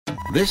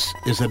This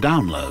is a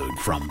download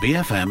from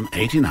BFM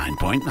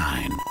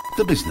 89.9,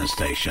 the business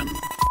station.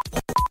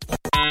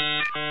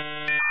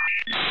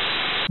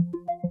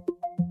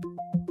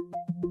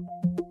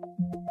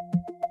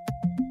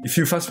 If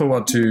you fast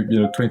forward to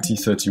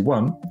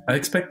 2031, I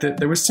expect that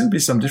there will still be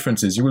some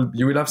differences. You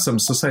will have some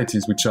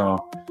societies which are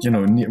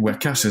where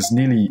cash is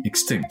nearly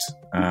extinct,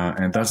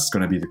 and that's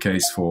going to be the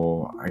case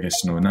for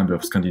a number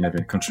of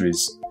Scandinavian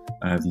countries,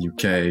 the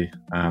UK.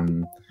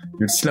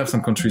 You'll still have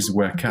some countries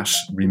where cash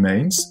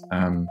remains,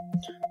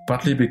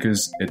 partly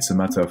because it's a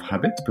matter of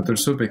habit, but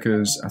also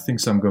because I think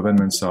some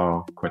governments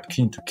are quite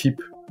keen to keep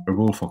a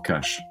rule for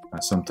cash.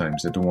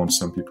 Sometimes they don't want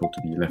some people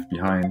to be left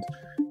behind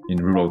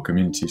in rural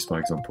communities, for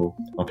example,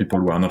 or people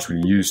who are not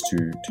really used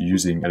to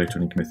using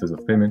electronic methods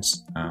of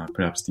payments,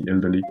 perhaps the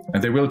elderly.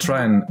 And they will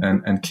try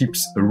and keep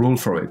a rule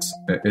for it.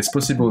 It's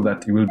possible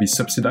that it will be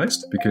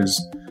subsidized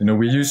because,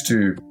 we're used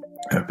to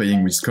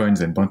paying with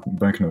coins and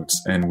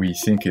banknotes, and we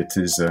think it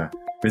is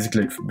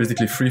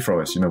basically free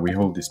for us. We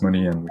hold this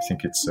money and we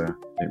think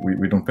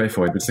we don't pay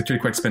for it, but it's actually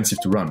quite expensive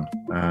to run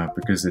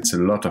because it's a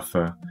lot of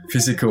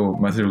physical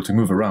material to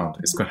move around.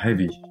 It's quite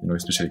heavy,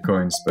 especially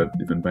coins, but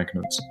even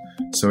banknotes.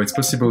 So it's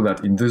possible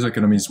that in those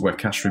economies where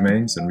cash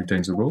remains and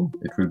retains a role,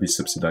 it will be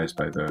subsidized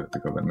by the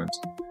government.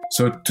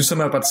 So to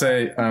sum up, I'd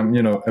say,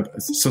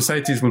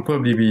 societies will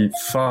probably be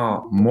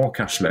far more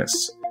cashless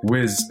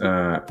with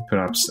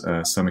perhaps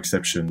some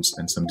exceptions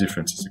and some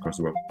differences across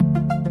the world.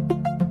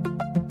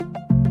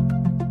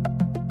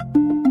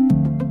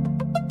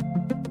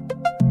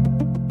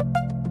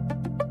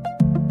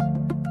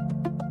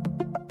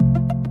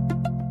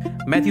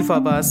 Matthew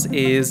Fabas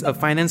is a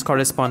finance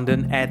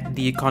correspondent at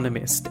The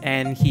Economist,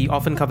 and he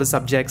often covers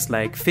subjects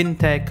like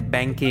fintech,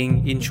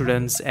 banking,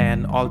 insurance,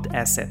 and alt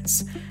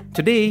assets.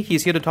 Today,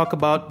 he's here to talk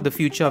about the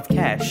future of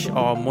cash,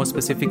 or more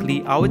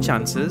specifically, our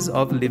chances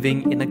of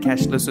living in a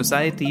cashless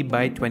society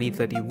by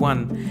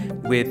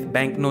 2031, with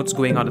banknotes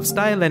going out of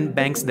style and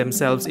banks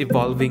themselves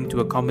evolving to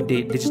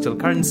accommodate digital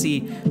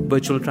currency,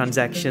 virtual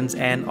transactions,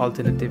 and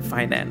alternative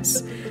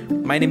finance.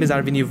 My name is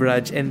Arvin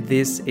Yuvraj, and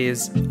this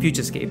is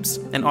Futurescapes,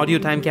 an audio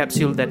time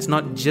capsule that's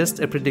not just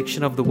a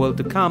prediction of the world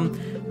to come,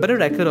 but a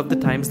record of the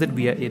times that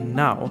we are in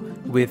now,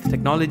 with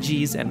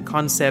technologies and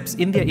concepts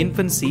in their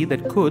infancy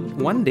that could,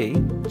 one day,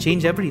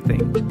 change everything.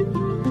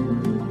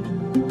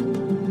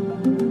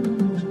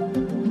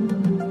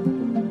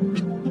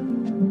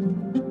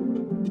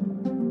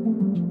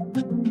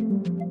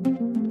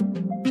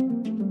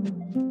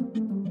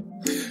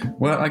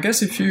 Well, I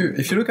guess if you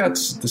look at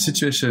the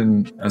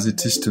situation as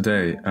it is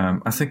today,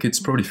 I think it's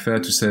probably fair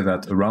to say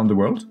that around the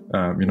world,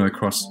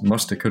 across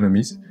most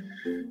economies,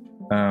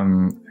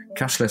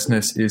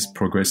 cashlessness is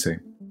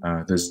progressing.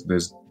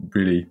 There's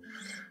really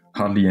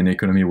hardly an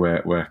economy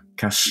where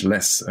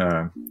cashlessness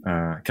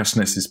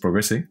is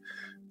progressing.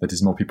 That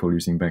is more people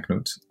using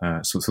banknotes.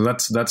 So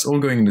that's all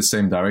going in the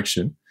same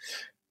direction.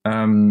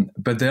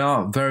 But there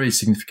are very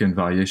significant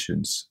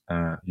variations,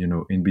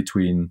 in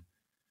between.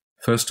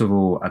 First of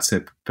all, I'd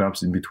say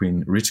perhaps in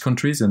between rich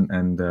countries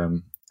and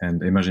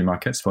emerging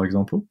markets, for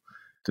example.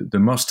 The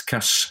most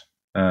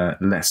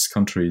cashless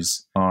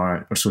countries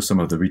are also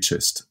some of the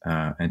richest,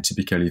 and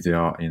typically they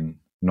are in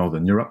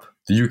Northern Europe.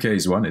 The UK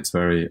is one, it's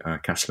very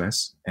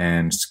cashless,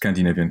 and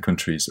Scandinavian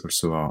countries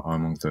also are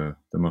among the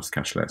most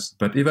cashless.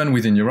 But even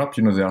within Europe,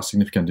 there are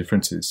significant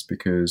differences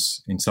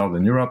because in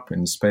Southern Europe,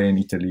 in Spain,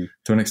 Italy,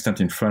 to an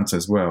extent in France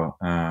as well,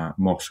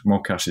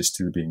 more cash is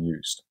still being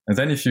used. And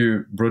then if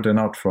you broaden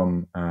out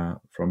from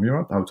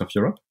Europe, out of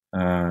Europe,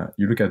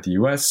 you look at the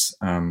US,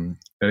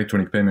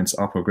 electronic payments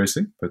are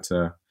progressing, but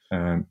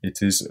it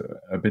is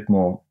a bit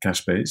more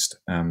cash-based.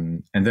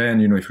 And then,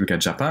 if you look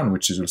at Japan,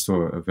 which is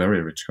also a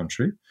very rich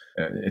country,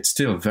 it's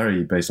still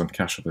very based on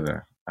cash over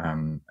there.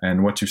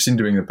 And what you've seen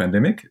during the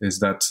pandemic is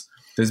that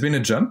there's been a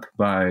jump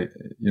by,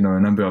 a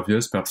number of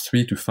years, perhaps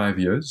 3 to 5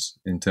 years,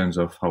 in terms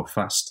of how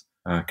fast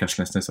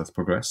cashlessness has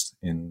progressed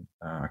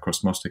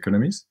across most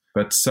economies.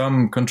 But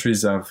some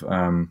countries have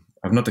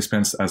not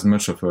experienced as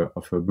much of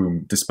a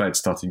boom, despite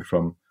starting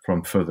from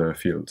further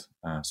afield.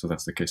 So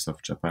that's the case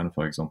of Japan,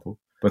 for example.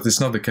 But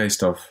it's not the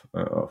case of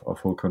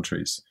all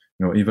countries.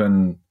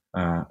 Even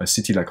a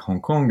city like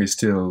Hong Kong is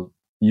still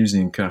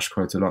using cash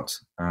quite a lot,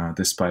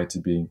 despite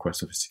it being quite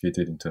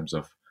sophisticated in terms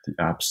of the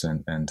apps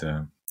and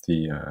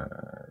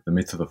the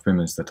method of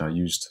payments that are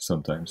used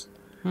sometimes.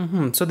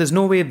 Mm-hmm. So there's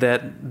no way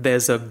that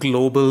there's a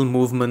global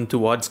movement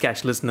towards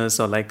cashlessness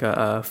or like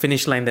a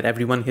finish line that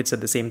everyone hits at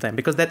the same time,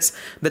 because that's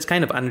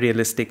kind of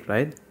unrealistic,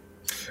 right?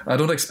 I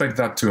don't expect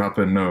that to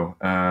happen, no,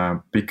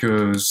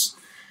 because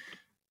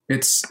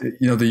it's,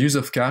 the use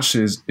of cash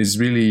is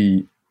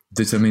really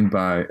determined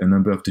by a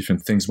number of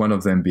different things, one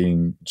of them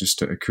being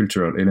just a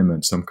cultural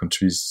element. Some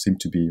countries seem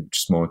to be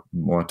just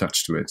more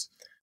attached to it.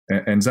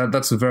 And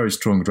that's a very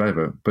strong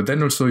driver. But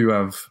then also you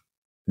have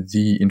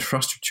the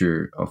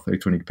infrastructure of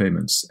electronic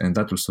payments, and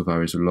that also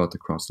varies a lot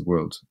across the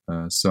world.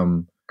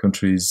 Some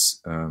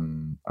countries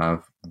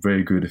have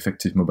very good,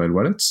 effective mobile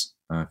wallets.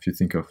 If you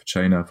think of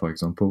China, for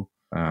example,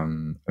 a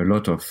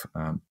lot of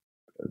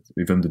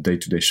even the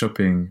day-to-day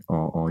shopping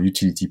or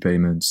utility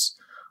payments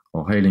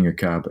or hailing a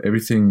cab,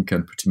 everything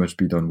can pretty much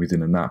be done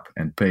within an app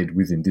and paid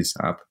within this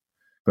app.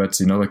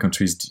 But in other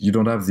countries, you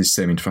don't have this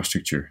same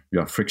infrastructure. You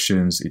have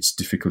frictions, it's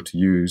difficult to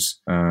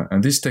use.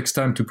 And this takes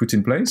time to put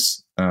in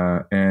place.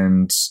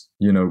 And,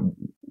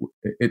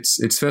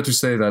 it's fair to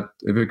say that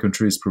every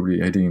country is probably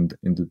heading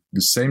in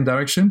the same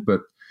direction,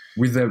 but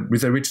with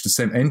they reach the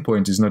same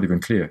endpoint is not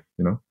even clear,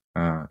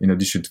 in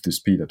addition to the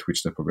speed at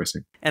which they're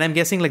progressing. And I'm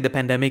guessing like the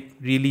pandemic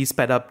really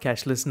sped up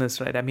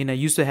cashlessness, right? I mean, I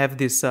used to have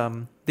this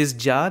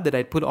jar that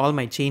I'd put all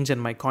my change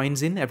and my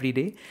coins in every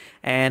day.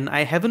 And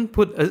I haven't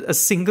put a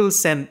single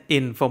cent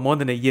in for more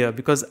than a year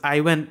because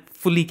I went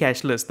fully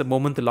cashless the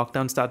moment the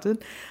lockdown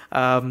started.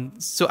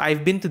 So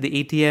I've been to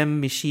the ATM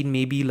machine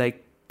maybe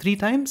like 3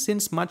 times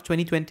since March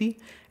 2020.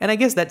 And I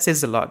guess that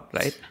says a lot,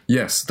 right?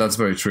 Yes, that's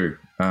very true.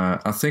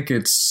 I think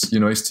it's,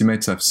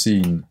 estimates I've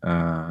seen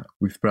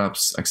we've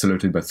perhaps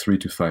accelerated by 3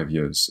 to 5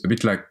 years, a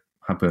bit like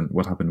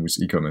what happened with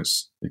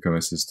e-commerce.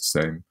 E-commerce is the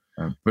same.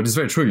 But it's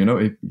very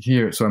true,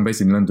 here, so I'm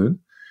based in London,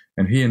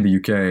 and here in the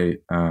UK,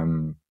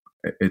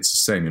 it's the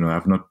same.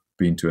 I've not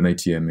been to an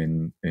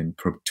ATM in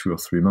probably 2 or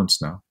 3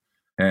 months now.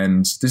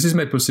 And this is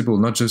made possible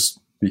not just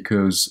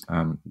because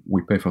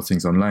we pay for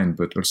things online,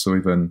 but also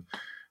even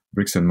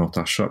bricks and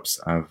mortar shops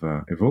have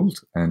evolved,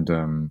 and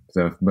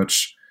they have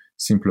much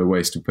simpler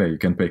ways to pay. You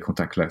can pay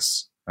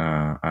contactless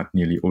at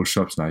nearly all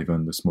shops now,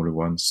 even the smaller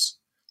ones,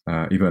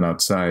 even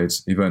outside,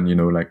 even,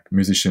 like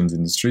musicians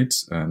in the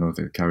streets,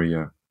 they carry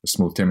a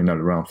small terminal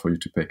around for you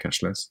to pay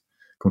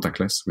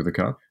contactless with a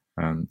card.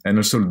 And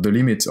also the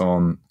limit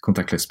on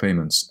contactless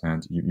payments,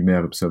 and you may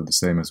have observed the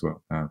same as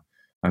well,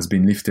 has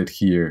been lifted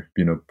here,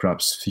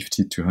 perhaps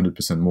 50 to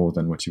 100% more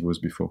than what it was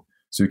before.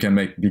 So you can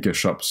make bigger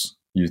shops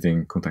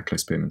using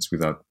contactless payments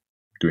without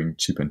doing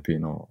chip and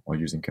pin or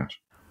using cash.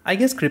 I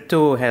guess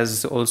crypto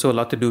has also a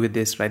lot to do with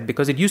this, right?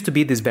 Because it used to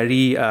be this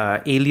very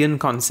alien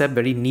concept,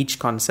 very niche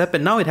concept,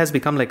 and now it has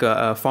become like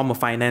a form of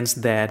finance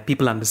that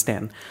people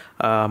understand,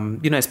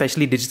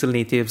 especially digital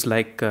natives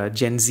like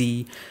Gen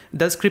Z.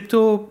 Does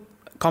crypto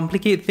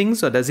complicate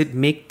things, or does it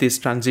make this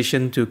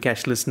transition to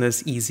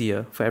cashlessness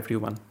easier for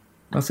everyone?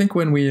 I think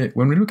when we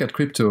look at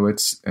crypto,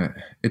 it's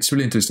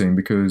really interesting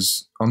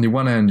because on the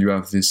one hand, you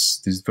have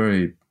this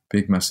very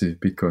big, massive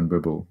Bitcoin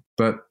bubble.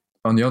 But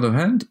on the other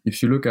hand,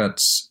 if you look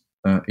at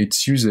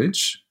its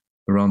usage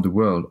around the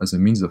world as a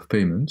means of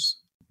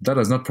payments, that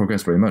has not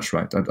progressed very much,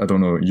 right? I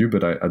don't know you,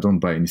 but I don't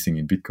buy anything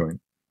in Bitcoin.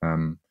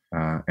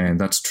 And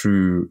that's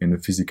true in the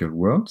physical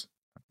world.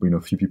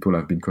 Few people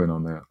have Bitcoin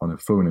on a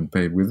phone and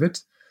pay with it.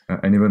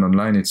 And even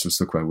online, it's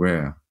also quite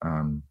rare.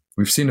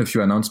 We've seen a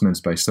few announcements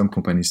by some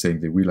companies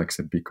saying they will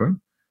accept Bitcoin,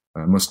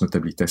 most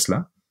notably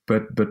Tesla.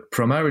 But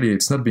primarily,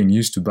 it's not being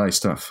used to buy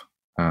stuff.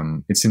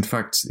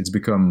 It's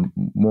become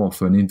more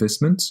of an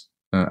investment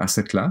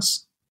asset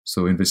class.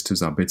 So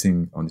investors are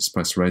betting on its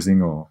price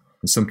rising, or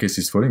in some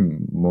cases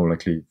falling, more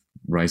likely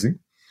rising.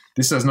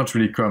 This has not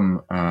really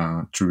come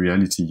to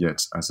reality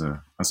yet as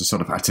a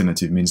sort of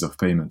alternative means of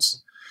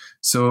payments.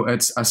 So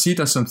I see it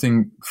as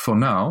something for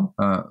now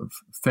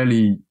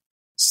fairly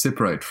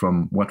separate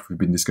from what we've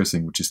been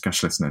discussing, which is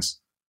cashlessness.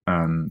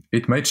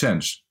 It may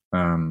change.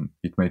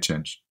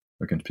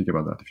 I can speak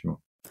about that if you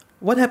want.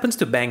 What happens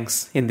to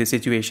banks in this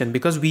situation?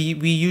 Because we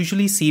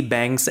usually see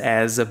banks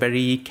as a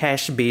very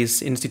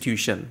cash-based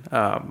institution.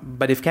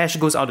 But if cash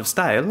goes out of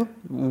style,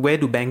 where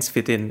do banks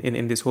fit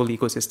in this whole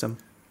ecosystem?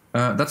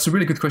 That's a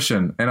really good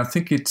question. And I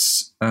think it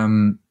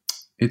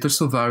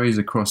also varies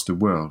across the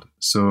world.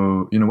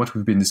 So, what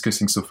we've been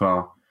discussing so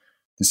far,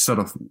 this sort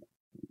of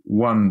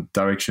one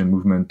direction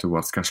movement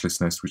towards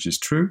cashlessness, which is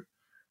true,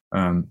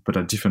 but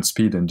at different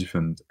speed and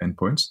different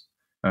endpoints.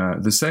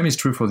 The same is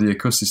true for the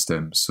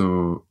ecosystem.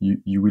 So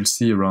you will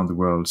see around the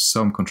world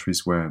some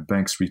countries where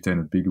banks retain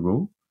a big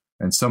role,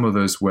 and some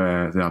others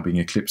where they are being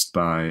eclipsed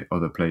by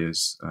other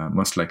players,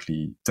 most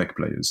likely tech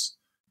players.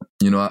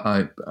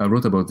 I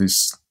wrote about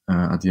this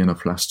at the end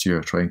of last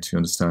year, trying to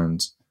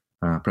understand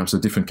perhaps the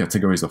different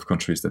categories of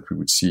countries that we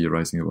would see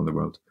arising around the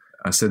world.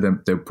 I said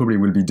there probably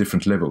will be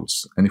different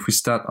levels. And if we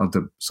start at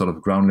the sort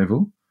of ground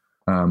level,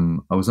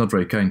 I was not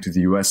very kind to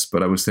the US,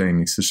 but I was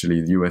saying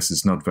essentially the US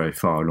is not very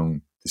far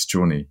along this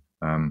journey.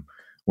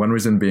 One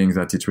reason being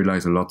that it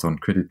relies a lot on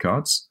credit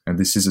cards, and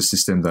this is a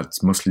system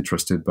that's mostly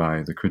trusted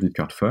by the credit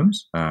card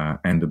firms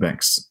and the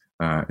banks.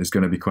 It's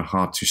going to be quite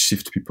hard to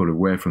shift people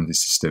away from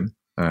this system,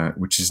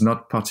 which is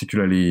not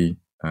particularly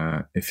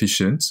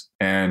efficient,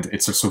 and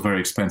it's also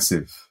very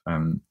expensive.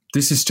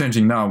 This is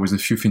changing now with a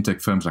few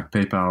fintech firms like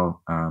PayPal,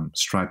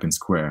 Stripe, and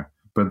Square,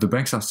 but the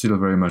banks are still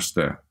very much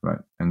there, right?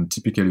 And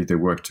typically they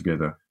work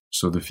together.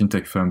 So the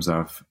fintech firms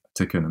have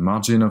taken a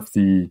margin of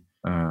the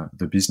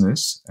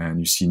business, and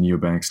you see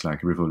neobanks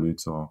like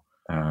Revolut or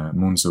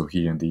Monzo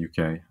here in the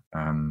UK,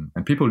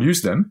 and people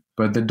use them,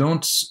 but they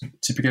don't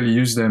typically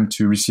use them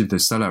to receive their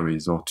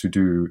salaries or to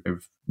do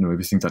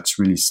everything that's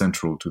really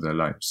central to their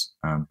lives.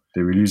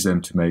 They will use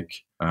them to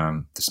make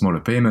the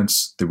smaller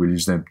payments. They will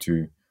use them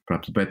to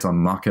perhaps bet on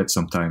markets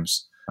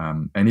sometimes.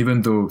 And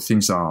even though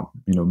things are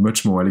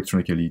much more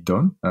electronically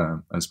done,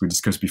 as we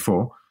discussed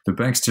before, the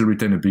banks still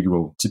retain a big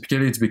role.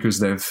 Typically, it's because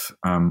they're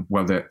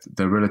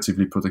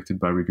relatively protected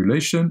by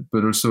regulation,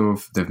 but also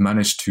they've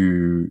managed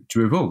to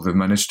evolve. They've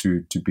managed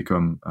to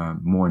become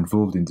more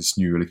involved in this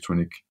new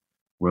electronic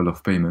world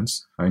of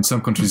payments. In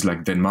some countries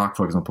like Denmark,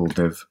 for example,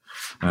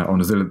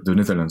 the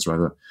Netherlands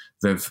rather,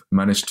 they've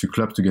managed to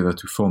club together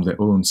to form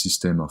their own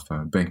system of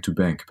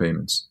bank-to-bank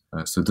payments.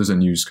 So it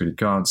doesn't use credit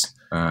cards.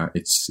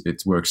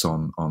 It works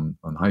on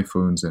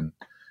iPhones and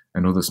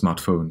other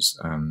smartphones,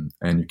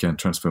 and you can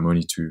transfer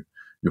money to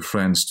your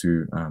friends,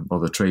 to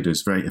other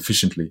traders very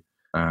efficiently.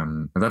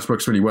 And that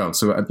works really well.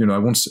 So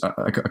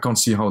I can't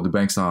see how the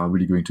banks are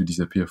really going to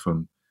disappear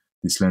from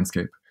this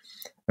landscape.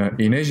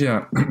 In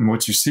Asia,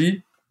 what you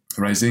see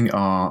rising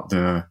are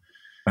the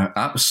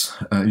apps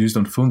used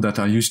on phone that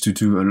are used to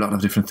do a lot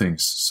of different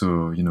things.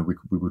 So,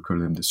 we would call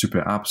them the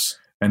super apps.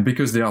 And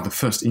because they are the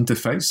first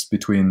interface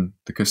between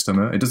the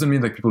customer, it doesn't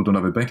mean that people don't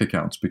have a bank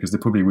account, because they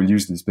probably will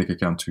use this bank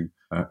account to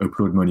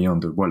upload money on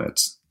the wallet.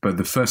 But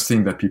the first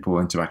thing that people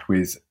interact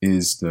with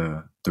is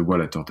the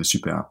wallet or the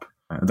super app.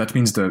 That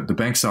means the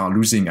banks are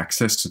losing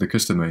access to the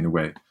customer in a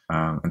way,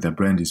 and their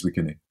brand is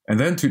weakening. And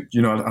then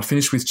I'll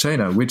finish with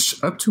China,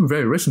 which up to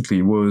very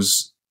recently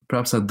was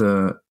perhaps at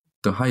the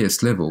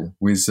highest level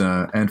with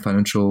Ant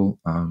Financial,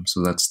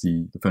 so that's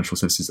the financial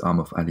services arm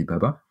of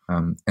Alibaba,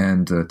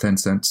 and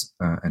Tencent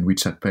and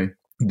WeChat Pay.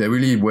 They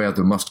really were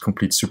the most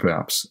complete super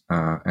apps,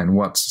 and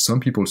what some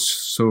people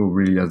saw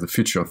really as the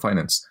future of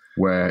finance,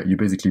 where you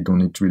basically don't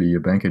need really a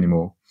bank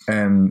anymore.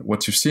 And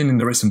what you've seen in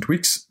the recent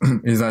weeks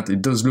is that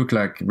it does look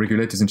like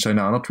regulators in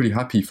China are not really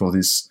happy for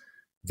this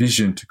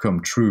vision to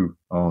come true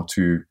or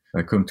to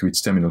come to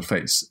its terminal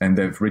phase, and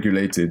they've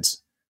regulated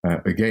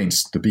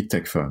against the big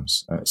tech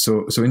firms.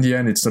 So in the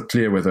end, it's not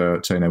clear whether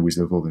China will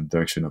evolve in the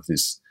direction of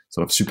this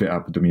sort of super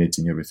app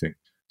dominating everything.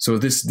 So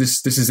this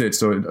is it.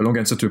 So a long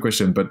answer to a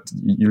question, but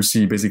you'll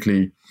see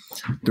basically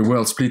the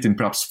world split in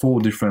perhaps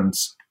 4 different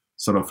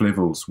sort of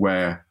levels,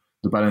 where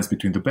the balance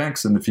between the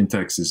banks and the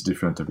fintechs is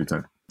different every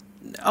time.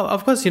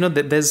 Of course,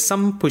 there's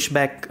some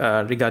pushback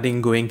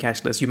regarding going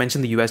cashless. You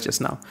mentioned the US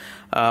just now.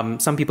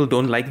 Some people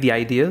don't like the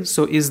idea.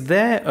 So is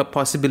there a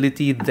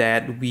possibility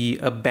that we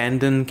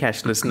abandon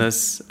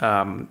cashlessness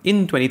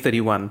in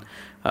 2031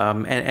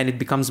 and it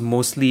becomes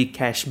mostly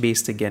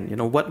cash-based again?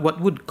 What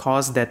would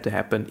cause that to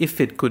happen,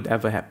 if it could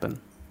ever happen?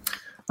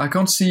 I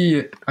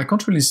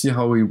can't really see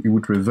how we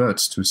would revert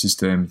to a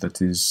system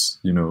that is,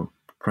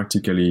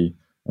 practically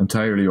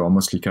entirely or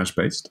mostly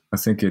cash-based. I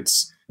think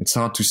it's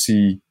hard to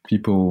see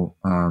people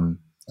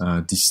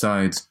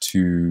decide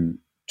to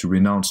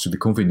renounce to the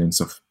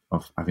convenience of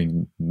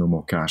having no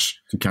more cash,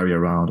 to carry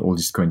around all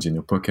these coins in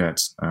your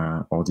pocket,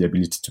 or the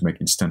ability to make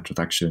instant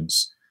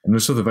transactions. And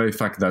also the very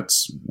fact that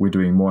we're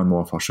doing more and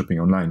more of our shopping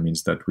online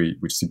means that we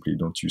simply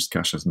don't use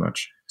cash as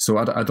much. So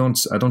I don't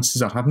see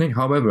that happening.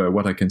 However,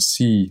 what I can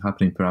see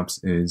happening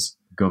perhaps is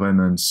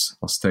governments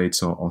or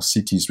states or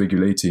cities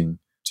regulating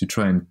to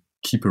try and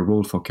keep a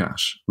role for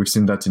cash. We've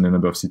seen that in a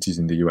number of cities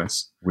in the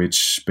US,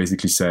 which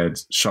basically said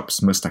shops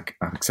must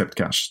accept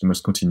cash. They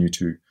must continue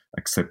to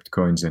accept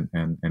coins and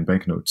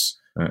banknotes,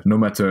 no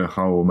matter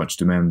how much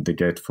demand they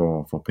get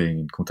for paying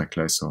in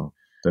contactless, or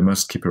they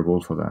must keep a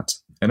role for that.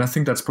 And I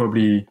think that's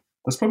probably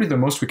the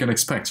most we can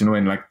expect,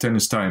 in like 10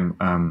 years' time.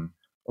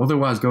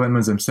 Otherwise,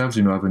 governments themselves,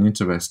 have an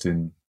interest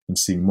in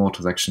seeing more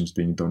transactions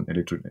being done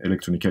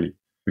electronically,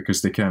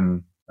 because they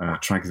can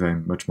track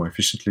them much more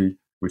efficiently,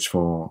 which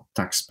for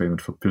tax payment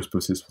for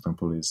purposes, for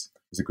example, is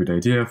a good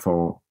idea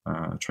for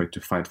trying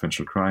to fight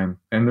financial crime.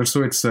 And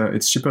also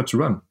it's cheaper to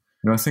run.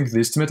 I think the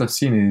estimate I've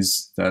seen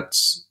is that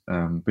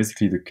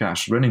basically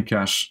running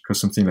cash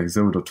costs something like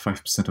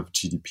 0.5% of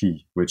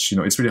GDP, which,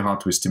 it's really hard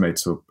to estimate,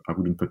 so I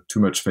wouldn't put too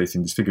much faith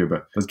in this figure,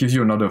 but that gives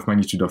you an order of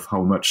magnitude of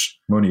how much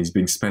money is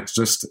being spent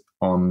just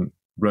on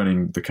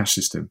running the cash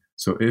system.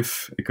 So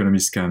if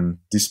economies can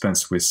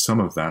dispense with some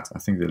of that, I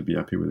think they'll be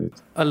happy with it.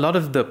 A lot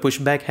of the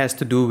pushback has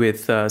to do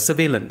with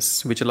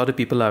surveillance, which a lot of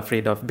people are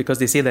afraid of, because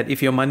they say that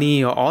if your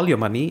money or all your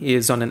money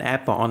is on an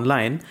app or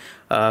online,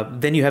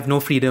 then you have no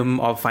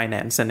freedom of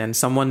finance, and then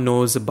someone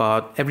knows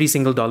about every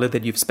single dollar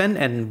that you've spent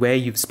and where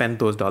you've spent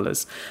those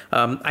dollars.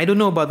 I don't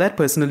know about that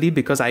personally,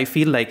 because I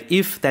feel like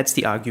if that's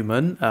the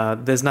argument,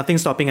 there's nothing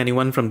stopping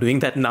anyone from doing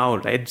that now,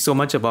 right? So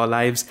much of our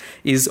lives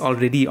is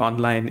already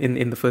online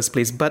in the first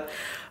place. But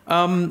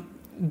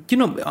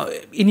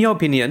in your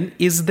opinion,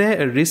 is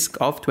there a risk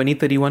of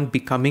 2031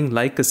 becoming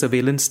like a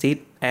surveillance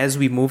state as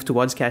we move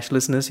towards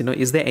cashlessness?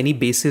 Is there any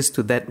basis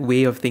to that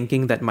way of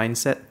thinking, that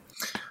mindset?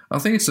 I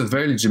think it's a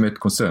very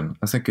legitimate concern.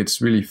 I think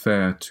it's really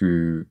fair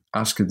to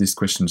ask these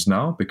questions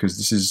now, because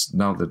this is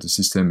now that the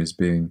system is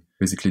being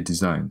basically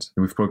designed.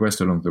 We've progressed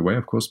along the way,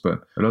 of course,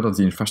 but a lot of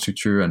the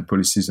infrastructure and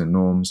policies and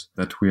norms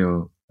that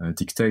will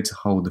dictate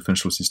how the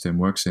financial system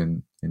works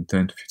in 10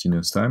 to 15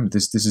 years' time,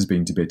 this is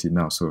being debated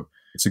now. So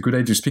it's a good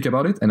idea to speak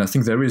about it. And I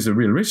think there is a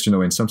real risk,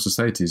 in some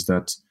societies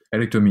that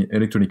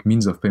electronic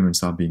means of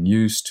payments are being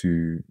used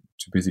to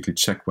basically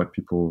check what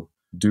people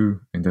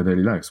do in their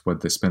daily lives, what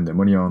they spend their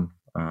money on,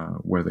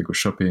 where they go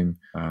shopping,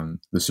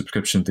 the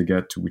subscription they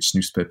get to which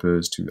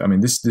newspapers.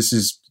 This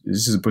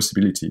is a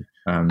possibility.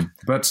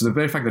 But the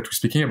very fact that we're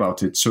speaking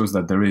about it shows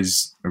that there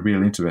is a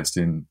real interest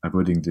in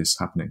avoiding this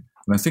happening.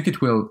 And I think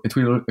it will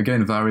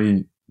again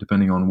vary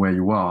depending on where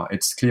you are.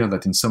 It's clear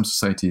that in some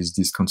societies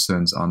these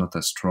concerns are not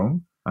as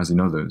strong as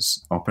in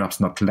others, or perhaps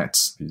not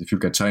less. If you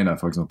look at China,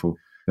 for example,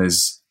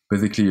 there's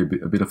basically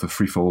a bit of a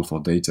free-for-all for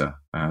data.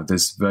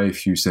 There's very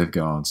few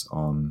safeguards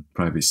on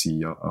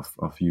privacy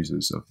of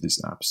users of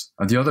these apps.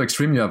 At the other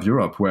extreme, you have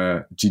Europe,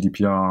 where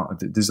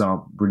GDPR, these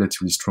are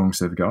relatively strong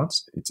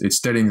safeguards.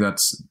 It's telling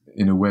that,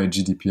 in a way,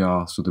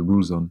 GDPR, so the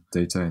rules on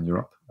data in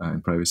Europe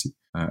and privacy.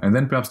 And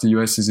then perhaps the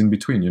US is in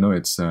between.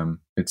 It's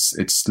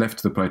left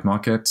to the private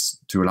market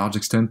to a large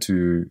extent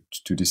to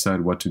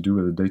decide what to do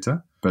with the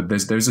data. But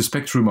there's a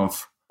spectrum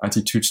of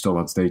attitudes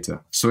towards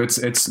data. So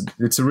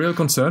it's a real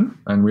concern,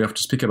 and we have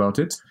to speak about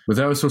it. But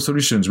there are also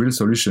real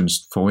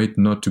solutions for it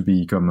not to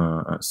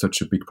become such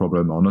a big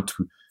problem, or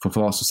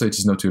for our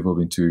societies not to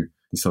evolve into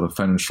these sort of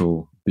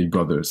financial big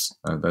brothers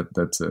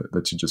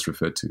that you just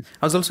referred to.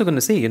 I was also going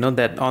to say,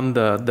 that on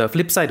the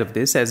flip side of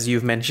this, as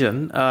you've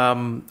mentioned,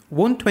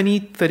 won't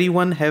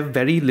 2031 have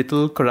very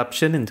little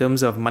corruption in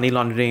terms of money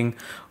laundering,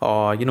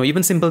 or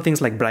even simple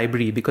things like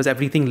bribery, because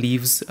everything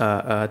leaves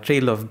a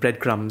trail of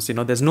breadcrumbs.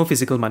 There's no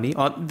physical money,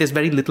 or there's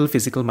very little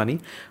physical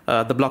money.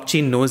 The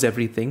blockchain knows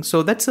everything,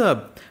 so that's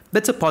a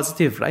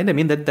positive, right?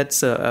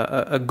 That's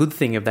a good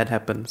thing if that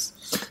happens.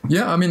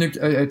 Yeah,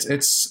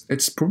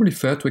 it's probably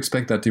fair to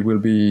expect that it will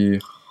be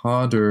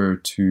harder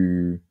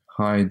to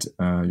hide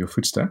your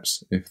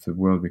footsteps if the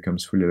world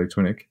becomes fully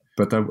electronic.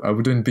 But I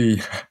wouldn't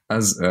be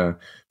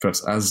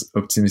perhaps as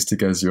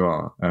optimistic as you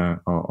are,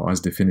 or as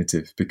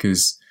definitive,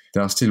 because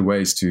there are still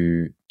ways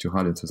to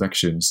hide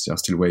transactions. There are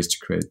still ways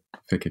to create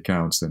fake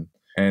accounts,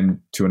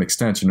 and to an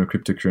extent,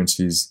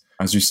 cryptocurrencies,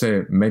 as you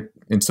say,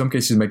 in some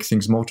cases make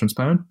things more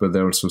transparent, but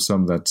there are also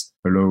some that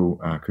allow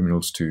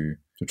criminals to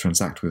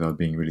transact without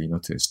being really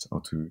noticed,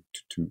 or to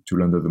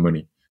launder the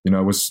money. I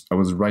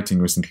was writing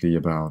recently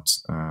about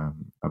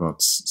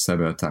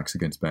cyber attacks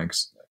against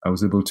banks. I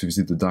was able to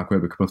visit the dark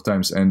web a couple of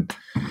times, and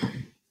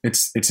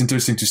it's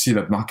interesting to see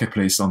that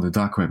marketplace on the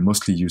dark web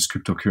mostly use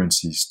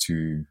cryptocurrencies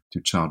to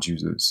charge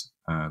users.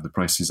 The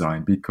prices are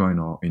in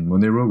Bitcoin or in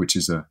Monero, which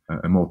is a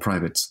more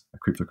private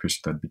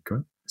cryptocurrency than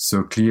Bitcoin.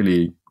 So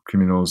clearly,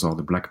 criminals or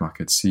the black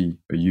market see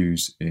a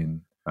use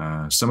in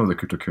some of the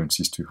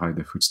cryptocurrencies to hide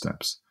their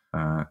footsteps.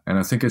 And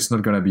I think it's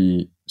not going to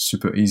be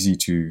super easy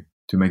to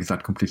make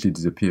that completely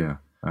disappear.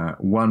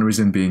 One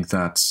reason being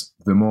that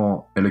the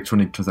more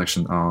electronic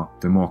transactions are,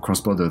 the more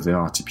cross-border they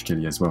are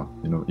typically as well.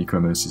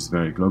 E-commerce is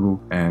very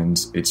global, and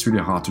it's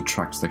really hard to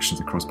track transactions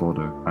across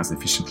border as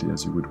efficiently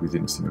as you would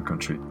within a single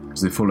country,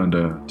 because they fall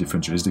under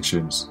different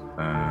jurisdictions,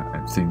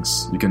 and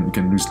things you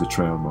can lose the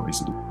trail more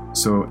easily.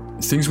 So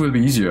things will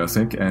be easier, I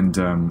think, and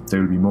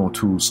there will be more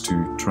tools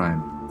to try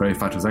and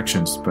verify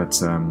transactions, but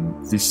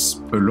this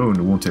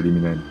alone won't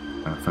eliminate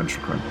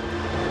financial crime.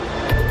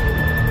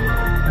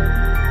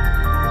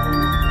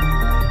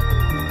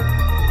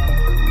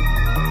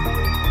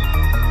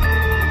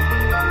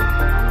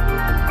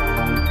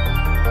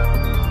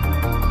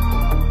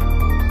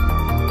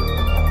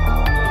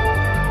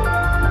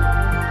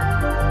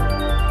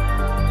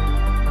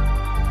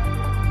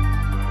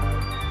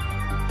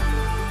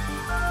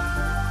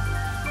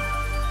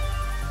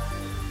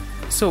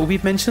 So we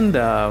mentioned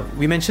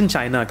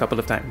China a couple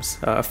of times,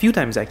 a few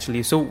times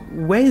actually. So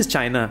where is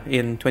China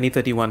in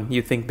 2031,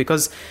 you think?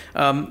 Because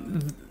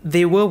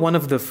they were one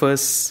of the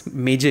first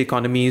major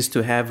economies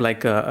to have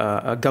like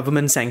a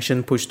government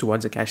sanctioned push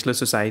towards a cashless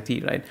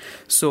society, right?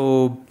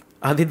 So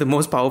are they the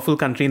most powerful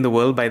country in the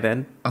world by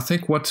then? I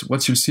think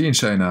what you see in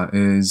China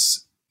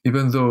is,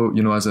 even though,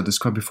 as I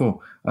described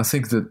before, I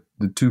think that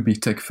the two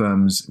big tech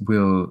firms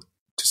will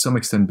to some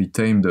extent be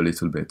tamed a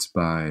little bit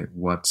by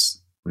what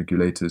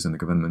regulators and the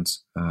government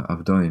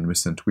have done in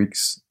recent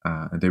weeks,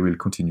 and they will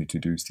continue to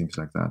do things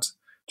like that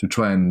to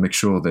try and make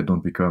sure they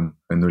don't become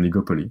an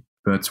oligopoly.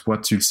 But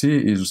what you'll see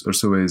is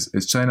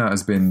China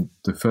has been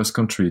the first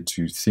country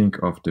to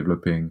think of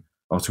developing,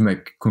 or to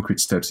make concrete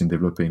steps in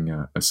developing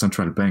a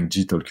central bank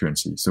digital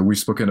currency. So we've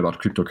spoken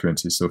about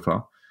cryptocurrencies so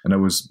far, and I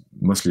was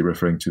mostly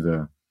referring to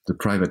the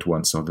private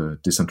ones or the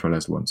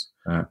decentralized ones.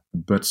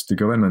 But the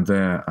government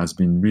there has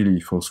been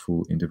really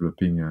forceful in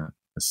developing a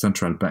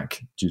central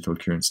bank digital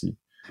currency.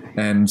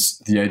 And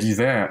the idea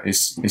there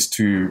is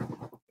to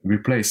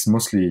replace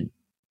mostly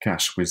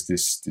cash with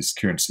this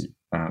currency,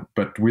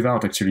 but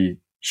without actually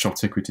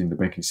short-circuiting the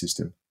banking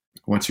system.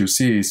 What you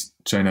see is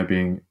China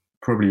being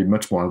probably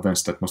much more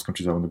advanced than most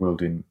countries around the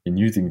world in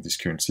using this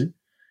currency,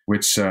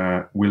 which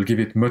will give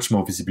it much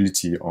more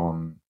visibility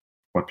on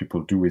what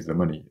people do with the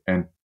money,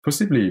 and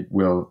possibly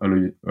will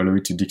allow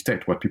it to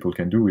dictate what people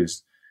can do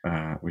with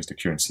the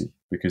currency,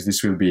 because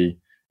this will be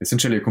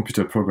essentially a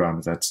computer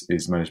program that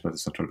is managed by the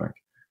central bank.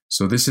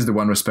 So this is the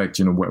one respect,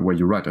 where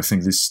you're right. I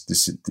think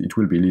it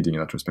will be leading in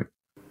that respect.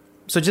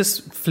 So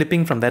just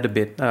flipping from that a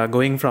bit,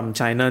 going from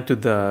China to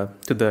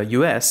the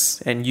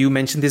US, and you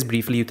mentioned this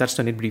briefly, you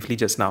touched on it briefly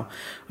just now.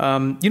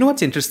 You know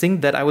what's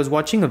interesting? That I was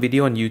watching a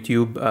video on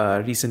YouTube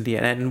recently,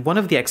 and one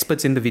of the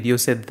experts in the video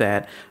said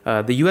that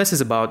the US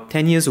is about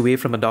 10 years away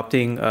from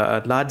adopting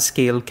a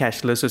large-scale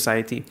cashless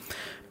society.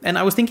 And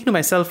I was thinking to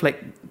myself,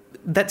 like,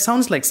 that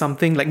sounds like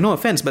something, like, no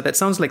offense, but that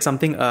sounds like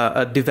something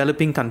a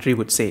developing country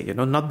would say,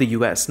 not the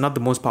US, not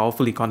the most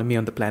powerful economy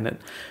on the planet.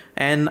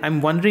 And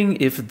I'm wondering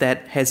if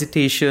that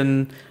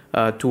hesitation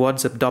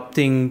towards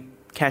adopting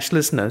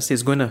cashlessness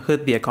is going to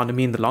hurt the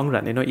economy in the long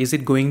run. Is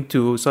it going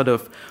to sort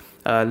of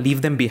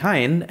leave them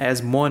behind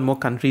as more and more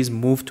countries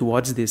move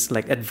towards this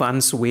like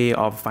advanced way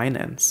of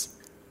finance?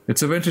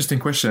 It's a very interesting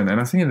question.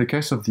 And I think in the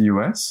case of the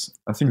US,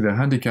 I think the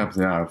handicap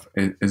they have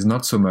is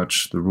not so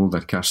much the role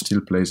that cash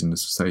still plays in the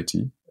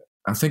society.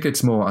 I think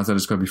it's more, as I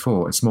described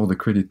before, it's more the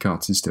credit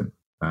card system.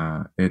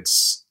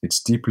 It's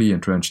deeply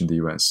entrenched in the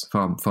US,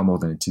 far more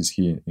than it is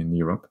here in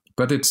Europe.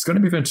 But it's going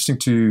to be very interesting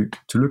to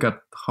look at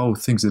how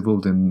things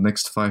evolve in the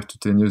next 5 to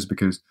 10 years,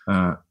 because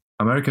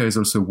America is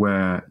also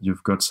where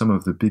you've got some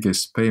of the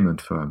biggest payment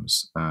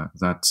firms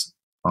that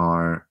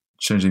are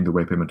changing the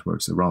way payment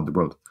works around the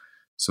world.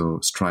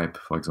 So Stripe,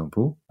 for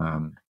example,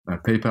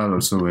 PayPal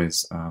also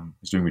is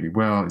doing really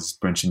well. It's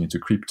branching into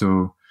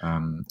crypto,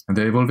 and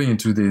they're evolving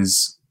into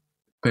these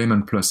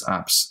payment plus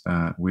apps,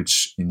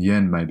 which in the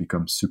end might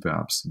become super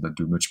apps that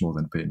do much more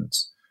than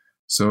payments.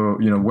 So,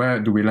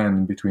 where do we land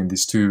in between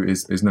these two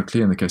is not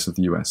clear in the case of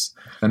the US.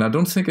 And I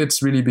don't think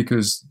it's really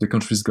because the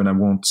country is going to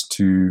want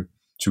to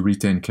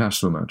retain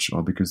cash so much,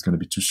 or because it's going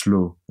to be too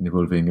slow in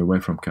evolving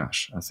away from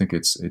cash. I think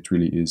it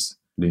really is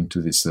linked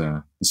to this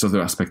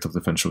other aspect of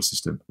the financial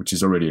system, which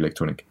is already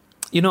electronic.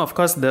 Of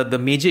course, the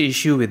major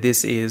issue with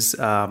this is,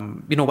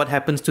 what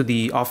happens to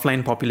the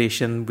offline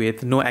population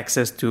with no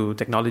access to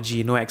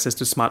technology, no access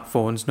to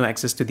smartphones, no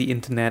access to the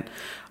internet.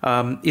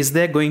 Is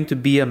there going to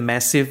be a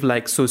massive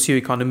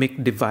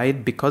socioeconomic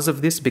divide because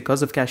of this,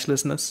 because of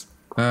cashlessness?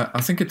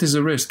 I think it is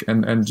a risk.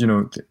 And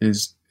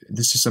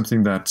this is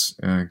something that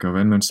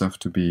governments have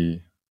to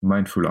be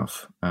mindful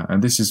of.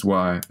 And this is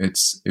why it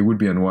would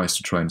be unwise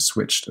to try and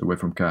switch away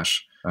from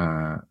cash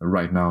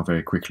right now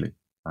very quickly.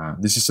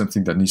 This is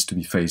something that needs to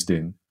be phased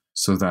in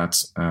so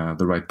that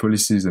the right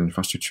policies and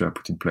infrastructure are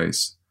put in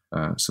place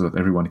so that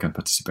everyone can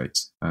participate.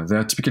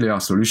 There typically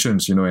are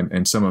solutions,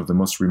 in some of the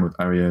most remote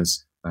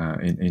areas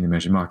in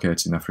emerging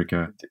markets in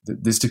Africa.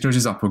 These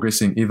technologies are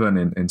progressing even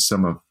in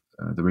some of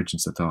the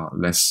regions that are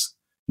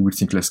you would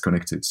think less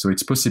connected. So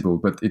it's possible,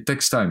 but it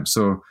takes time.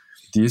 So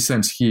the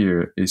essence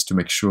here is to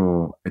make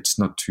sure it's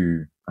not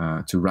too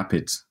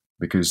rapid,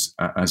 because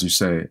as you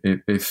say,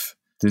 if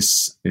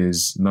this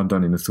is not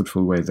done in a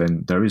thoughtful way,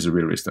 then there is a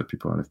real risk that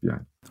people are left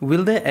behind.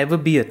 Will there ever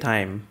be a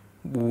time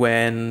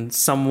when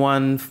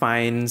someone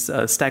finds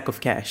a stack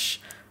of cash,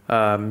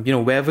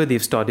 wherever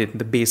they've stored it, in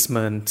the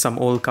basement, some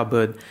old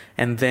cupboard,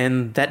 and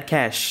then that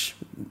cash,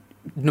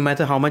 no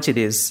matter how much it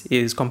is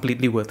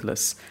completely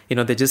worthless?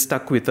 They're just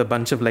stuck with a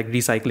bunch of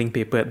recycling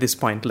paper at this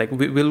point.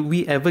 Will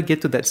we ever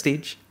get to that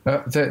stage?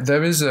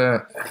 There is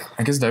a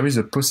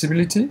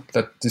possibility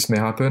that this may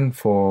happen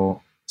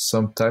for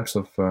some types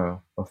of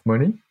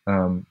money.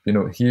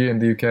 Here in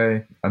the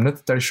UK, I'm not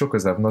entirely sure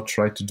because I've not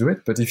tried to do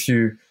it. But if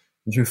you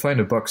find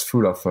a box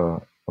full of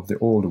the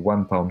old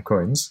 £1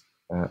 coins,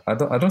 I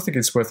don't think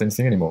it's worth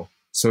anything anymore.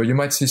 So you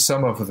might see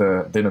some of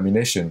the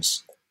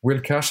denominations. Will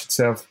cash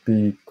itself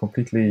be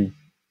completely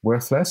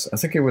worthless? I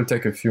think it will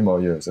take a few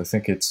more years. I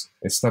think it's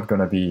not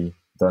going to be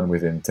done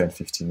within 10,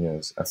 15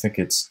 years. I think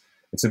it's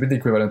a bit the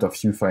equivalent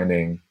of you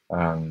finding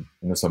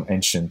some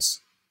ancient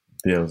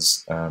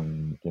bills,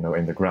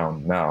 in the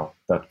ground now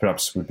that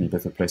perhaps would be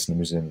better placed in a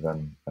museum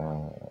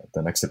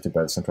than accepted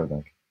by the central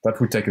bank. That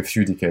would take a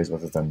few decades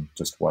rather than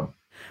just one.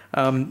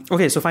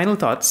 Okay, so final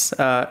thoughts.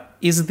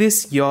 Is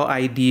this your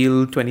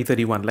ideal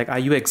 2031? Are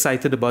you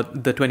excited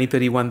about the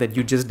 2031 that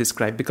you just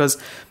described? Because,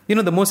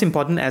 the most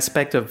important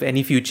aspect of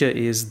any future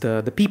is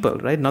the people,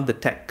 right? Not the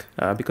tech,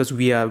 because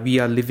we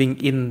are living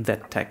in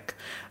that tech.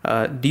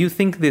 Do you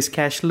think this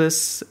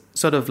cashless,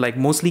 sort of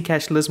mostly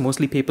cashless,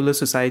 mostly paperless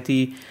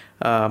society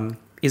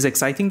is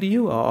exciting to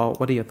you, or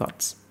what are your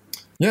thoughts?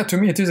 Yeah, to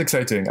me it is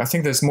exciting. I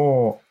think there's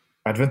more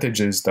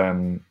advantages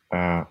than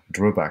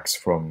drawbacks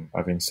from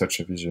having such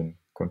a vision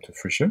come to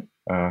fruition.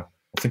 I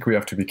think we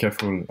have to be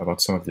careful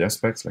about some of the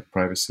aspects like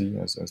privacy,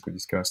 as we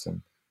discussed,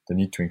 and the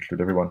need to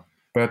include everyone.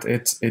 But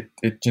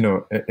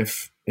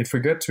if we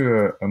get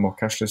to a more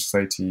cashless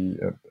society,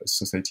 a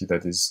society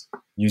that is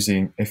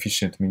using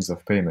efficient means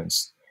of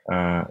payments,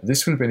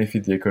 this will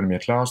benefit the economy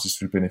at large. This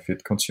will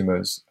benefit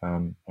consumers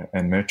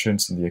and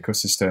merchants in the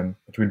ecosystem.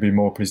 It will be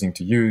more pleasing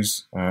to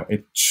use.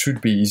 It should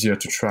be easier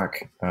to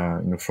track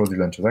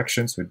fraudulent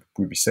transactions. It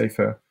will be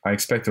safer. I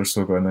expect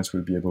also governments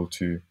will be able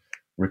to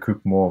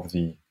recoup more of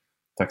the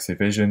tax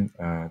evasion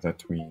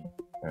that we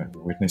are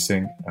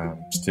witnessing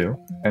still.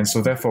 And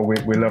so therefore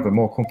we'll have a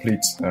more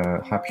complete,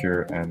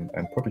 happier and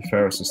probably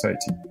fairer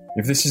society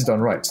if this is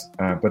done right.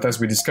 But as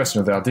we discussed,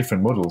 there are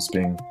different models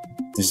being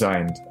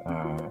designed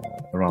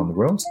around the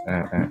world,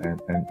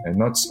 and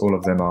not all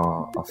of them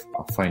are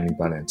finely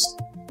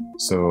balanced.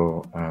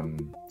 So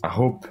I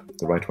hope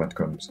the right one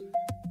comes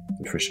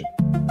to fruition.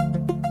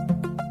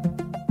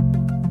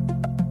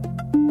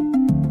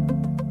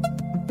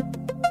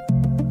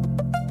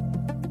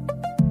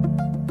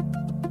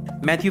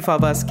 Matthew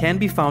Favas can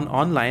be found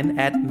online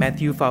at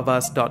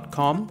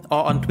matthewfavas.com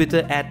or on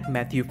Twitter at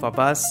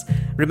matthewfavas.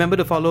 Remember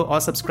to follow or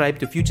subscribe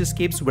to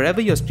Futurescapes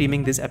wherever you're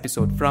streaming this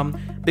episode from,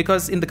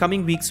 because in the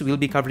coming weeks we'll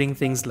be covering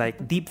things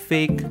like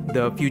deepfake,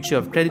 the future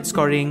of credit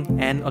scoring,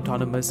 and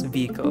autonomous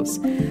vehicles.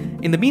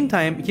 In the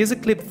meantime, here's a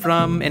clip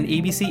from an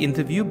ABC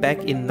interview back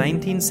in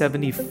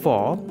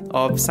 1974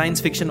 of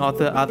science fiction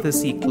author Arthur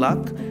C.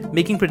 Clarke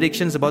making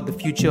predictions about the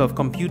future of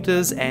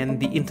computers and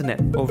the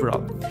internet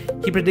overall.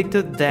 He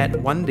predicted that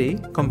one day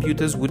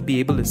computers would be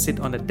able to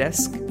sit on a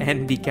desk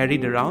and be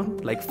carried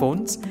around like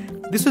phones.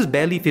 This was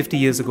barely 50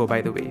 years ago,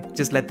 by the way.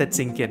 Just let that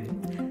sink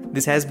in.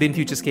 This has been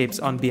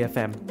Futurescapes on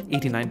BFM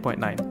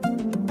 89.9.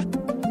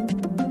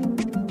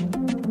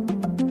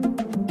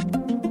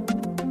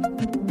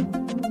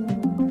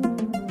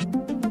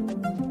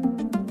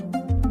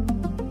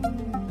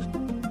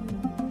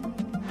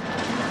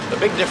 The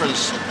big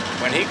difference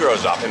when he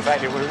grows up, in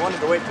fact, if we wanted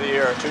to wait for the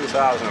year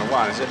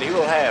 2001, is that he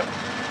will have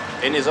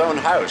in his own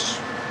house,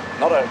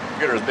 not a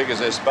computer as big as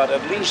this, but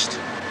at least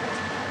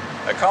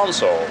a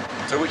console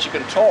through which he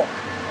can talk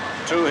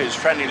to his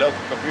friendly local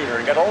computer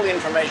and get all the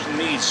information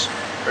he needs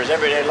for his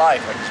everyday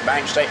life, like his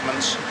bank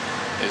statements,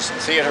 his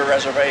theater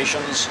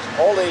reservations,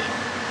 all the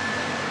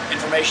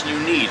information you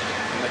need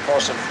in the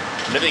course of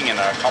living in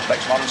a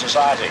complex modern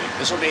society.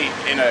 This will be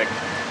in a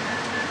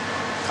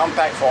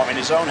compact form in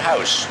his own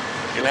house.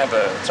 He'll have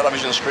a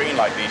television screen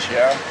like these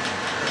here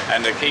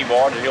and a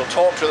keyboard, and he'll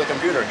talk to the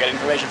computer, get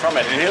information from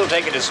it, and he'll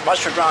take it as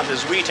much for granted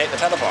as we take the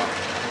telephone.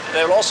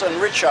 They will also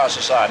enrich our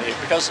society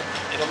because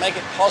it'll make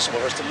it possible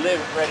for us to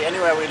live really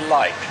anywhere we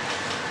like.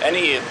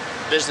 Any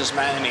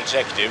businessman and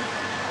executive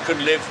could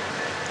live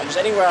almost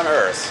anywhere on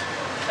Earth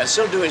and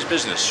still do his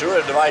business through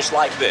a device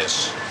like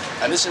this.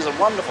 And this is a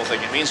wonderful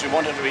thing. It means we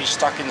want to be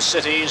stuck in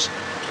cities,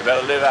 we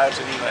better live out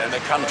in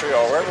the country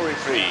or wherever we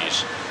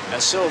please,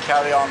 and still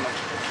carry on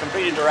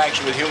complete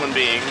interaction with human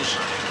beings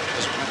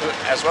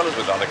as well as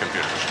with other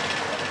computers.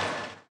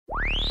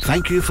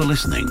 Thank you for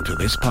listening to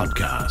this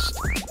podcast.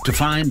 To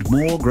find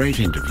more great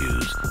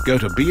interviews, go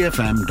to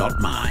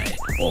bfm.my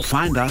or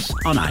find us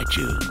on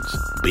iTunes.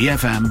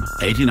 BFM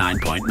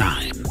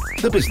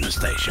 89.9, the business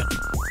station.